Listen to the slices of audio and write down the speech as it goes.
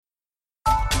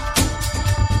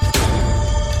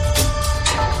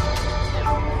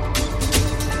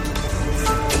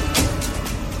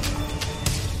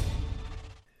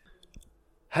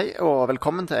Hei og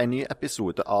velkommen til en ny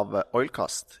episode av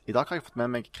Oilcast. I dag har jeg fått med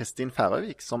meg Kristin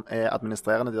Færøyvik, som er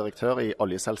administrerende direktør i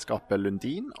oljeselskapet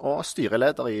Lundin og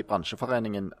styreleder i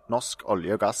bransjeforeningen Norsk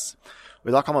olje og gass.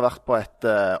 Og I dag har vi vært på et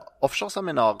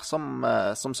offshore-seminar som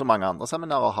så mange andre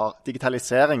seminarer har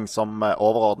digitalisering som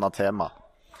overordnet tema.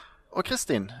 Og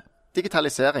Kristin,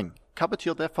 digitalisering, hva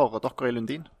betyr det for dere i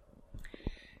Lundin?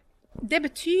 Det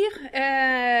betyr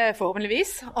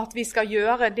forhåpentligvis at vi skal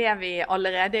gjøre det vi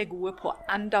allerede er gode på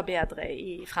enda bedre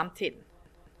i fremtiden.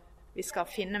 Vi skal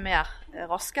finne mer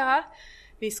raskere,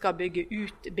 vi skal bygge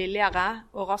ut billigere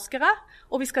og raskere,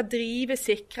 og vi skal drive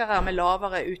sikrere med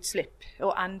lavere utslipp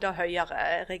og enda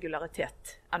høyere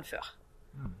regularitet enn før.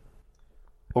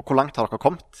 Og hvor langt har dere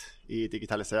kommet i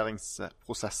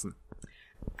digitaliseringsprosessen?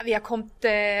 Vi har kommet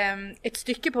et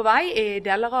stykke på vei i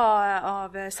deler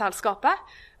av selskapet,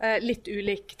 litt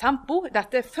ulik tempo.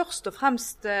 Dette er først og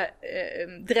fremst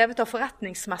drevet av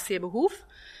forretningsmessige behov.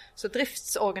 Så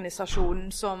driftsorganisasjonen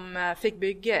som fikk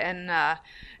bygge en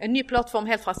ny plattform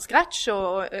helt fra scratch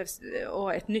og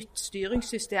et nytt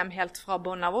styringssystem helt fra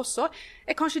bånn av også,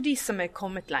 er kanskje de som er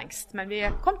kommet lengst. Men vi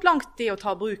er kommet langt i å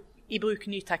ta i bruk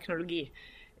ny teknologi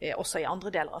også i andre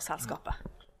deler av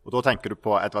selskapet. Og da tenker du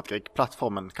på Edvard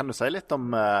Grieg-plattformen. Kan du si litt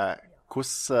om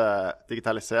hvordan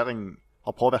digitalisering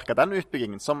har påvirket den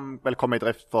utbyggingen, som vel kom i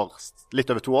drift for litt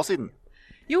over 2 år siden?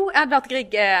 Jo, Edvard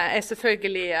Grieg er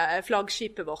selvfølgelig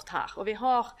flaggskipet vårt her. Og vi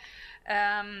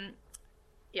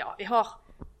har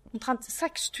omtrent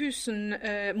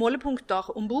 6000 målepunkter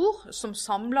ombord som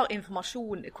samler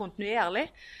informasjon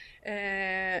kontinuerlig.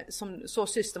 Som så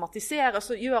systematiseres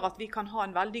og gjør at vi kan ha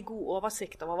en veldig god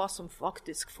oversikt over hva som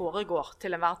faktisk foregår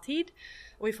til enhver tid,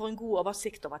 og vi får en god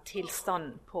oversikt over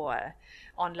tilstanden på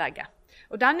anlegget.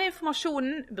 Og denne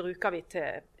informasjonen bruker vi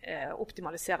til å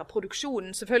optimalisere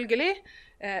produksjonen selvfølgelig,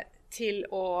 til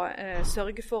å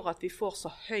sørge for at vi får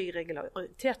så høy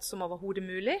regularitet som overhodet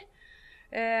mulig.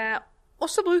 Og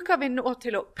så bruker vi nå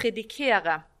til å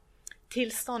predikere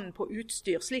tilstanden på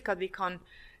utstyr, slik at vi kan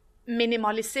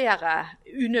minimalisere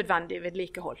unødvendig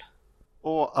vedlikehold.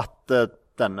 Og at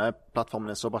denne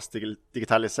plattformen er såpass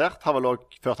digitalisert, har vel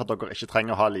også ført at dere ikke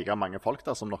trenger å ha like mange folk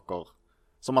der som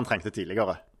man trengte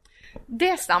tidligere?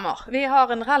 Det stemmer. Vi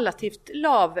har en relativt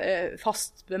lav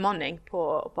fast bemanning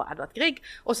på Edvard Grieg,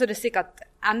 og så er det sikkert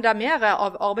enda mer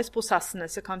av arbeidsprosessene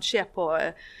som kan skje på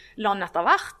land etter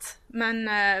hvert. Men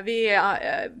vi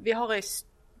har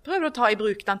prøvd å ta i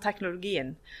bruk den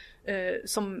teknologien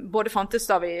som både fantes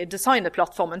av i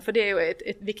designplattformen, for det er jo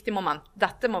et viktig moment.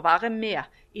 Dette må være med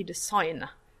i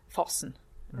designfasen,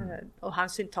 og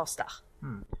hensyn tas der.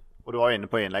 Og du var inne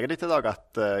på innlegget ditt i dag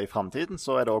at i fremtiden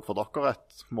så er det også for dere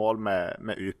et mål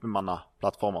med ubemannede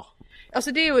plattformer. Altså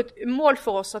det er jo et mål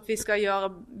for oss at vi skal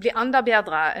bli enda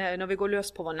bedre når vi går løs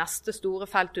på vår neste store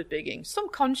feltutbygging, som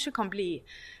kanskje kan bli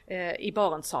i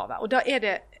Barentshavet. Og da er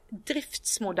det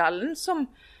driftsmodellen som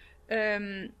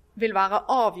vil være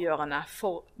avgjørende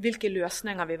for hvilke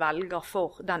løsninger vi velger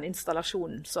for den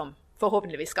installasjonen som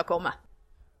forhåpentligvis skal komme.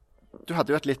 Du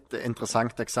hadde jo et litt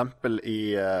interessant eksempel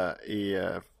i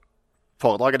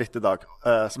foredraget ditt i dag,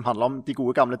 som handler om de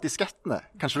gode gamle diskettene.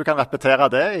 Kanskje du kan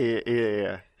repetere det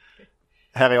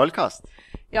her i Oilcast?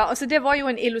 Ja, altså det var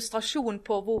jo en illustrasjon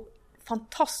på hvor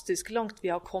fantastisk langt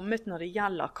vi har kommet når det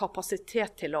gjelder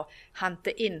kapasitet til å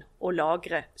hente inn og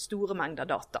lagre store mengder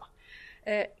data.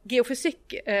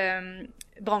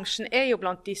 Geofysikkbransjen er jo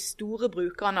blant de store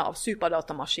brukerne av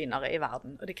superdatamaskiner i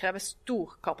verden, og det krever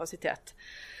stor kapasitet.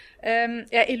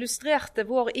 Jeg illustrerte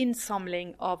vår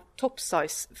innsamling av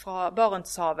topsize fra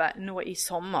Barentshavet nå i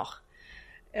sommer.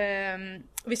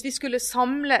 Hvis vi skulle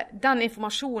samle den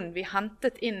informasjonen vi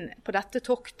hentet inn på dette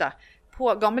toktet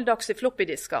på gammeldagse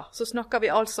floppydisker, så snakker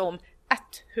vi altså om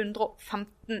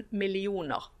 115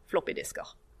 millioner floppydisker.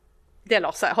 Det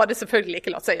hadde selvfølgelig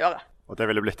ikke latt seg gjøre. Og det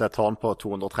ville blitt et tårn på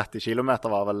 230 kilometer,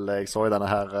 var vel jeg så i denne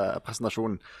her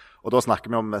presentasjonen. Og da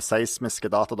snakker vi om seismiske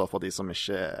data da, for de som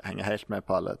ikke henger helt med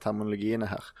på alle terminologiene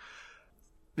her.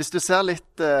 Hvis du ser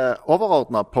litt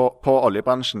overordnet på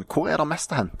oljebransjen, hvor er det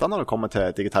mest å hente når det kommer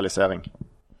til digitalisering?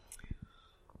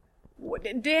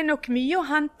 Det er nok mye å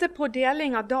hente på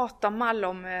deling av data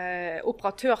mellom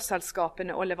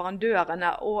operatørselskapene og leverandørene,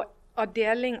 og av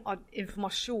deling av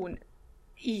informasjon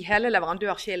i hele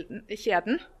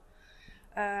leverandørkjeden.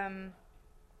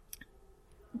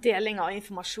 Deling av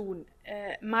informasjon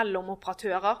mellom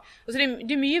operatører. Altså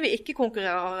det er mye vi ikke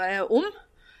konkurrerer om.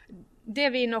 Det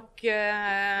vi nok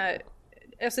der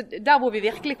hvor vi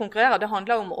virkelig konkurrerer, det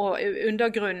handler om å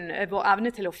undergrunne vår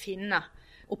evne til å finne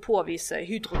å påvise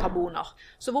hydrokarboner.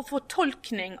 Så vår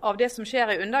fortolkning av det som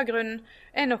skjer i undergrunnen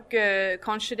nok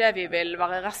kanskje det vi vil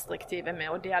være restriktive med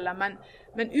å dele.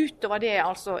 Men utover det,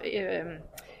 altså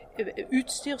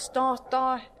utstyrsdata,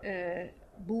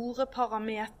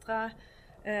 boreparametre,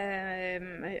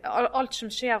 alt som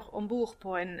skjer ombord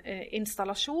på en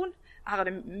installasjon, her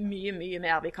det mye, mye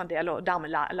mer vi kan dele og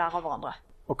dermed lære av hverandre.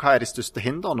 Og hva de største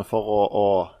hindrene for å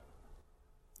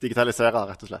digitalisere,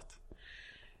 rett og slett?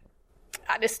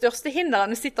 Ja, det største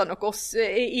hindrene sitter nok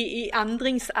i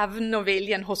endringsevnen og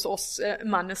viljen hos oss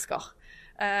mennesker.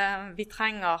 Vi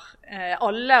trenger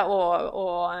alle å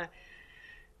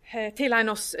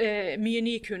tilegne oss mye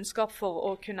ny kunnskap for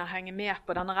å kunne henge med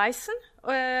på denne reisen.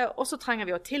 Og så trenger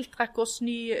vi å tiltrekke oss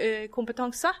ny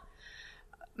kompetanse.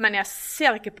 Men jeg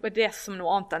ser ikke på det som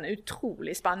noe annet enn en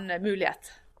utrolig spennende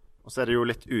mulighet. Og så det jo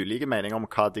litt ulike meninger om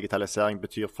hva digitalisering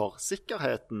betyr for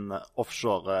sikkerheten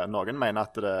offshore. Noen mener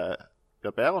at det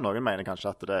blir bedre, og noen mener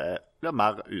kanskje at det blir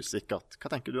mer usikkert. Hva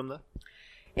tenker du om det?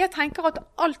 Jeg tenker at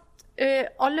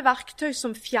alle verktøy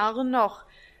som fjerner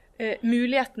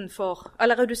muligheten for,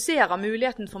 eller reduserer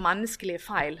muligheten for menneskelige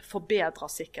feil, forbedrer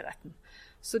sikkerheten.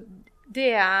 Så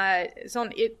det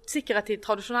sånn, sikkerhet i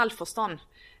tradisjonell forstand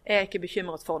er jeg ikke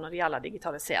bekymret for når det gjelder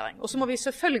digitalisering. Og så må vi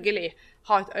selvfølgelig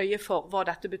ha et øye for hva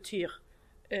dette betyr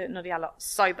når det gjelder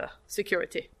cyber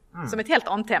security, som et helt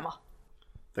annet tema.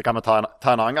 Det kan vi ta en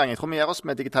annen gang. Jeg tror vi gjør oss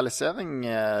med digitalisering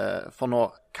for nå.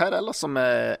 Hva det ellers som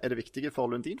er det viktige for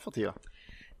Lundin for tida?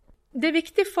 Det er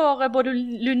viktig for både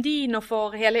Lundin og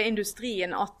for hele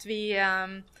industrien at vi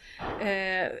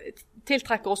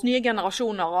tiltrekker oss nye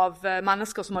generasjoner av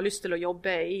mennesker som har lyst til å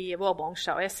jobbe i vår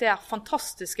bransje. Og jeg ser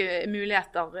fantastiske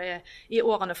muligheter i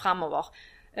årene fremover.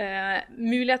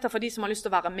 Muligheter for de som har lyst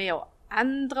til å være med og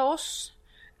endre oss,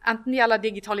 enten det gjelder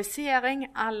digitalisering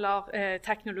eller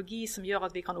teknologi som gjør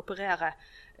at vi kan operere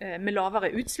med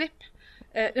lavere utslipp.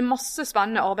 Det er masse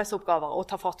spennende arbeidsoppgaver å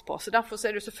ta fatt på. Så derfor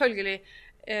er det selvfølgelig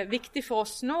viktig for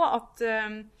oss nå at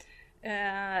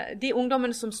de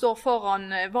ungdommene som står foran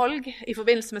valg i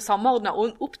forbindelse med samordnet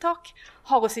opptak,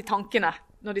 har oss i tankene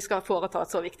når de skal foreta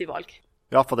et så viktig valg.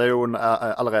 Ja, for det er jo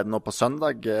allerede nå på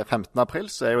søndag, 15. april,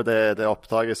 så er jo det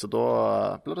opptaket, så da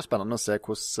blir det spennende å se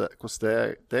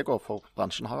hvordan det går, for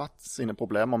bransjen har hatt sine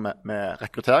problemer med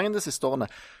rekrutteringen de siste årene.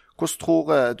 Hvordan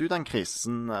tror du den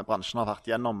krisen bransjen har vært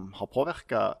gjennom har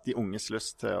påvirket de unges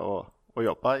lyst til å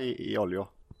jobbe i olja?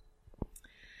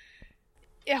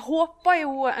 Jeg håper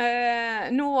jo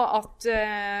nå at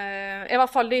i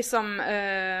hvert fall de som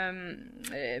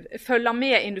følger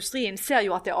med industrien ser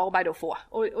jo at det er arbeid å få.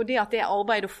 Og det at det er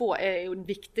arbeid å få er jo den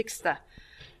viktigste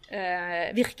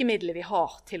virkemiddelet vi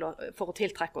har for å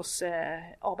tiltrekke oss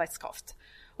arbeidskraft.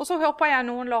 Og så håper jeg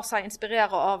noen lar seg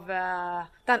inspirere av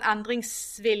den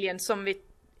endringsviljen som vi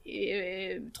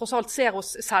tross alt ser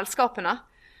hos selskapene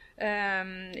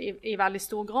i veldig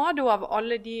stor grad, og av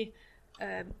alle de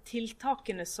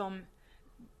tiltakene som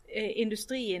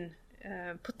industrien,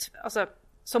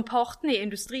 som partene i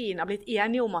industrien har blitt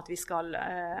enige om at vi skal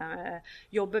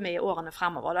jobbe med i årene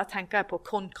fremover. Da tenker jeg på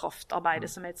Konkraft-arbeidet,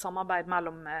 som er et samarbeid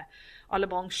mellom alle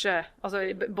bransjer, altså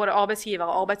både arbeidsgivere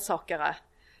og arbeidstakere,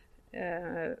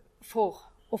 for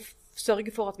å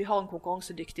sørge for at vi har en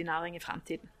konkurransedyktig næring i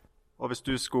fremtiden. Og hvis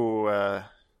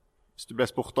du ble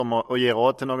spurt om å gi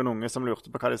råd til noen unge som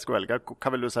lurte på hva de skulle velge,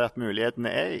 hva vil du si at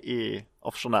mulighetene er i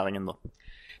offshore-næringen da?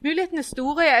 Mulighetene er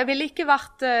store. Jeg ville ikke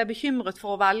vært bekymret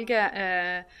for å velge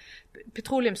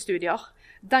petroleumsstudier.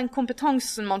 Den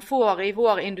kompetansen man får i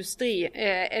vår industri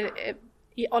er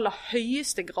i aller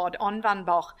høyeste grad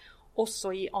anvendbar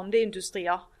også i andre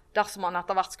industrier, dersom man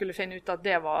etter hvert skulle finne ut at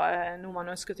det var noe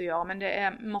man ønsket å gjøre. Men det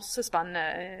er masse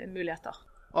spennende muligheter.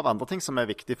 Av andre ting som er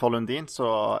viktig for Lundin, så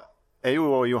er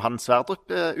jo Johan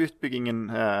Sverdrup-utbyggingen.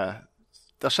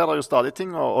 Der skjer det jo stadig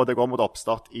ting, og det går mot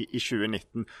oppstart i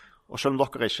 2019. Og selv om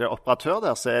dere ikke er operatør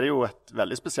der, så er det jo et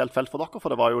veldig spesielt felt for dere,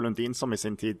 for det var jo Lundin som i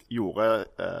sin tid gjorde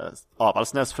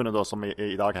Avaldsnes-funnet, som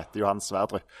i dag heter Johan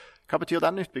Sverdrup. Hva betyr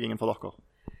den utbyggingen for dere?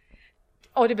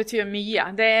 Og det betyr mye.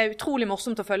 Det er utrolig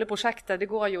morsomt å følge prosjektet. Det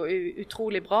går jo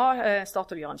utrolig bra.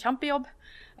 Statoil gjør en kjempejobb.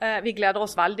 Vi gleder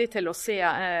oss veldig til å se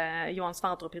Johan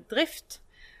Sverdrup i drift.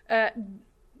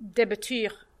 Det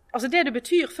betyr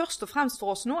først og fremst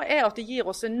for oss nå, er at det gir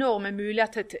oss enorme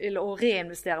muligheter til å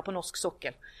reinvestere på norsk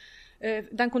sokkel.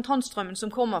 Den kontantstrømmen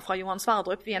som kommer fra Johan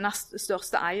Sverdrup, vi er nest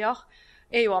største eier,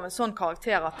 er jo av en sånn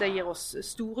karakter at det gir oss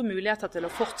store muligheter til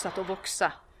å fortsette å vokse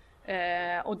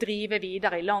og drive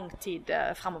videre i lang tid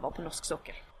fremover på norsk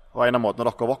sokkel. Og en av måtene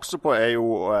dere vokser på er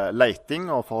jo leiting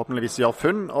og forhåpentligvis gjør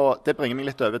funn, og det bringer meg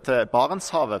litt over til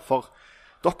Barentshavet, for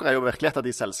dere er jo virkelig et av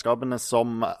de selskapene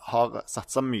som har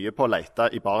satset mye på å lete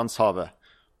i Barentshavet.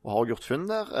 og har gjort funn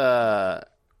der.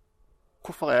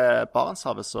 Hvorfor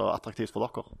Barentshavet så attraktivt for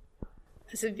dere?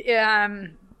 Altså,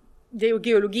 det jo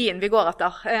geologien vi går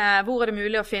etter. Hvor det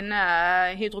mulig å finne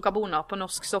hydrokarboner på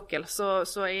norsk sokkel?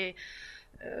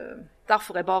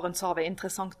 Derfor Barentshavet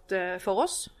interessant for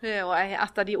oss. Og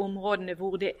et av de områdene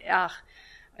hvor det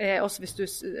også hvis du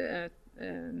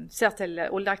ser til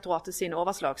Oljedirektoratet sine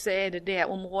overslag, så det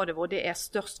området hvor det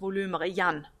størst volumer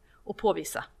igjen å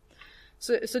påvise.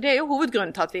 Så det jo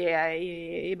hovedgrunnen til at vi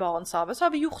i Barentshavet. Så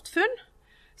har vi gjort funn,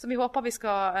 som vi håper vi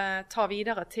skal ta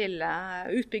videre til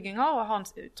utbygginger, og ha en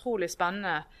utrolig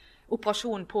spennende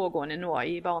operasjon pågående nå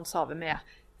i Barentshavet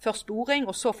med først boring,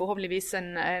 og så forhåpentligvis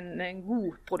en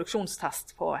god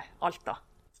produksjonstest på Alta.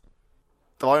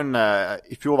 Det var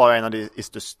I fjor var jo en av de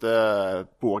største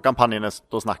borekampanjene,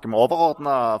 da snakker vi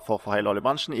overordnet for hele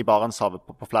oljebransjen, i Barentshavet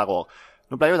på flere år.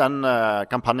 Nå ble jo den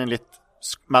kampanjen litt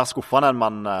mer skuffende enn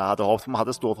man hadde håpet, man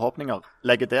hadde store forhåpninger.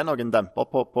 Legger det noen demper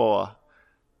på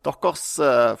deres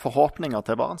forhåpninger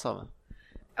til Barentshavet?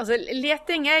 Altså,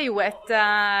 leting jo et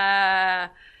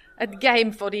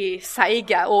game for de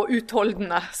seige og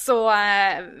utholdende, så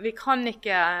vi kan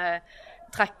ikke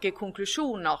trekke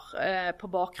konklusjoner på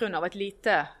bakgrunn av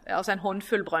en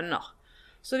håndfull brønner.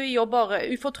 Så vi jobber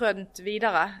ufortrødent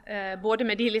videre, både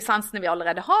med de lisensene vi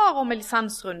allerede har, og med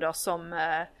lisensrunder som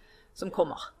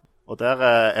kommer. Og der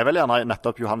vel gjerne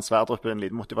nettopp Johan Sverdrup en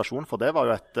liten motivasjon, for det var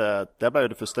jo det ble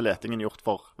jo det første letingen gjort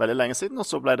for veldig lenge siden, og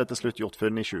så ble det til slutt gjort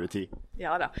funn i 2010.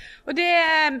 Ja da. Og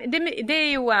det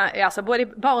jo, altså både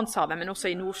i Barentshavet, men også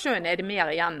i Nordsjøen det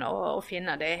mer igjen å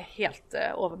finne, det helt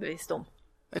overbevist om.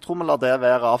 Jeg tror vi lar det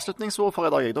være avslutningsord for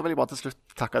i dag. Da vil jeg bare til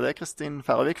slutt takke deg, Kristin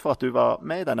Færøvik, for at du var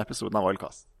med i denne episoden av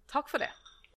Oilcast. Takk for det.